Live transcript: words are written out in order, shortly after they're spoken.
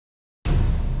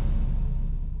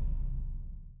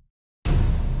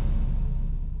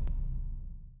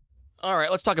All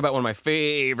right, let's talk about one of my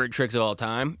favorite tricks of all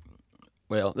time.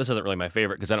 Well, this isn't really my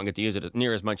favorite because I don't get to use it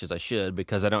near as much as I should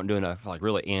because I don't do enough like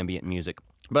really ambient music.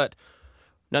 But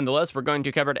nonetheless, we're going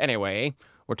to cover it anyway.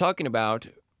 We're talking about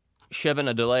shoving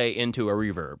a delay into a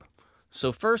reverb.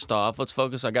 So first off, let's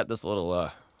focus. I got this little,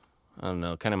 I don't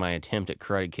know, kind of my attempt at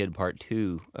Karate Kid Part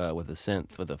 2 with a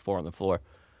synth with a 4 on the floor.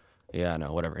 Yeah,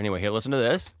 no, whatever. Anyway, here, listen to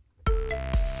this.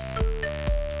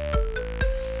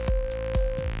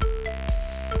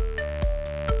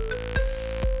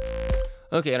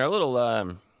 Okay, and our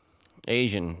little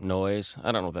Asian noise,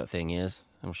 I don't know what that thing is.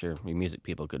 I'm sure you music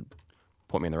people could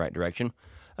point me in the right direction.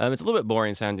 It's a little bit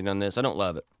boring sounding on this. I don't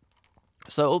love it.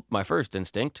 So my first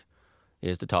instinct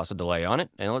is to toss a delay on it,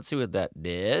 and let's see what that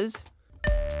does.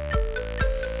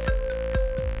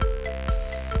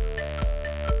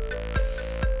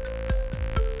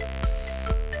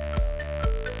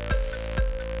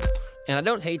 And I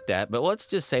don't hate that, but let's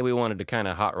just say we wanted to kind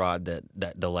of hot rod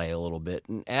that delay a little bit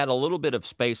and add a little bit of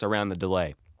space around the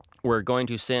delay. We're going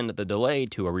to send the delay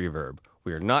to a reverb.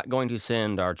 We are not going to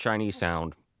send our Chinese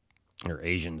sound or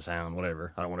Asian sound,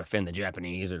 whatever. I don't want to offend the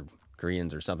Japanese or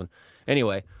Koreans or something.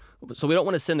 Anyway, so we don't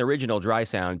want to send the original dry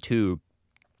sound to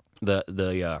the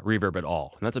reverb at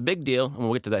all. And that's a big deal, and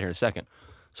we'll get to that here in a second.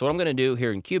 So what I'm going to do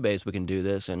here in Cubase, we can do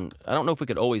this, and I don't know if we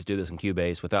could always do this in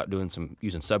Cubase without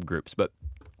using subgroups, but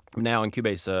now in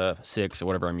Cubase 6 or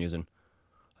whatever I'm using,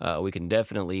 we can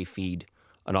definitely feed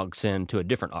an aux send to a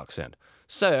different aux send.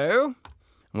 So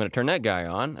I'm going to turn that guy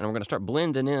on, and we're going to start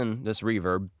blending in this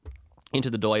reverb into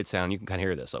the delayed sound. You can kind of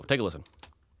hear this, so take a listen.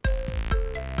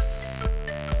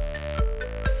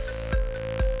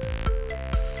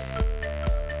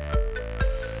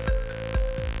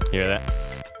 You hear that?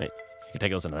 Hey, you can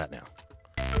take a listen to that now.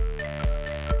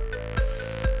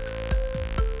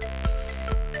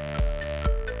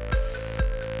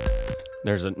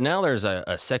 There's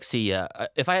a sexy,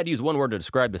 if I had to use one word to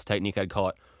describe this technique, I'd call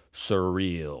it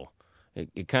surreal.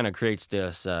 It kind of creates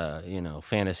this,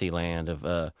 fantasy land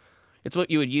of, it's what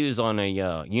you would use on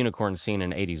a unicorn scene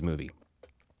in an 80s movie.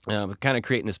 Kind of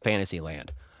creating this fantasy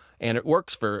land. And it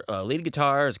works for lead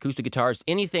guitars, acoustic guitars,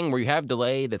 anything where you have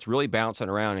delay that's really bouncing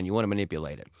around and you want to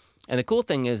manipulate it. And the cool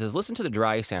thing is listen to the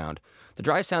dry sound. The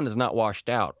dry sound is not washed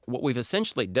out. What we've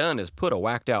essentially done is put a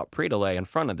whacked out pre-delay in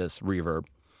front of this reverb.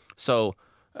 So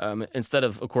instead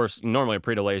of course, normally a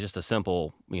pre-delay is just a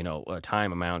simple, a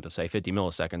time amount of, say, 50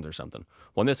 milliseconds or something.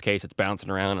 Well, in this case, it's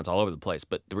bouncing around, it's all over the place.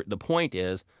 But the point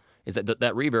is that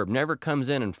that reverb never comes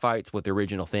in and fights with the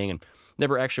original thing and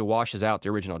never actually washes out the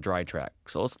original dry track.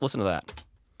 So let's listen to that.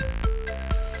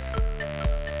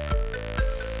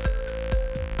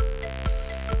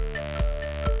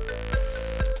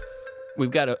 We've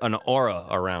got an aura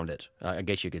around it, I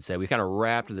guess you could say. We kind of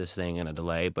wrapped this thing in a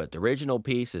delay, but the original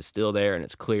piece is still there and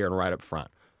it's clear and right up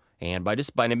front. And by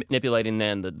manipulating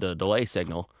then the delay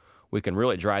signal, we can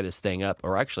really dry this thing up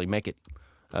or actually make it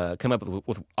come up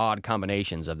with odd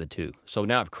combinations of the two. So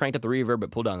now I've cranked up the reverb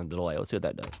but pulled down the delay. Let's see what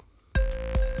that does.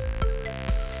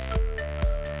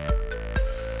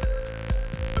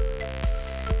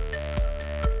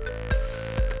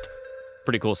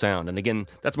 Pretty cool sound. And again,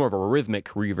 that's more of a rhythmic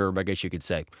reverb, I guess you could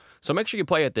say. So make sure you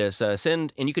play at this.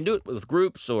 And you can do it with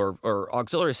groups or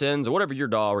auxiliary sends or whatever your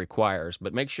DAW requires,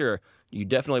 but make sure you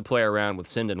definitely play around with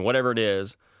sending whatever it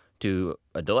is to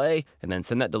a delay and then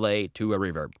send that delay to a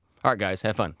reverb. All right, guys,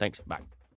 have fun. Thanks. Bye.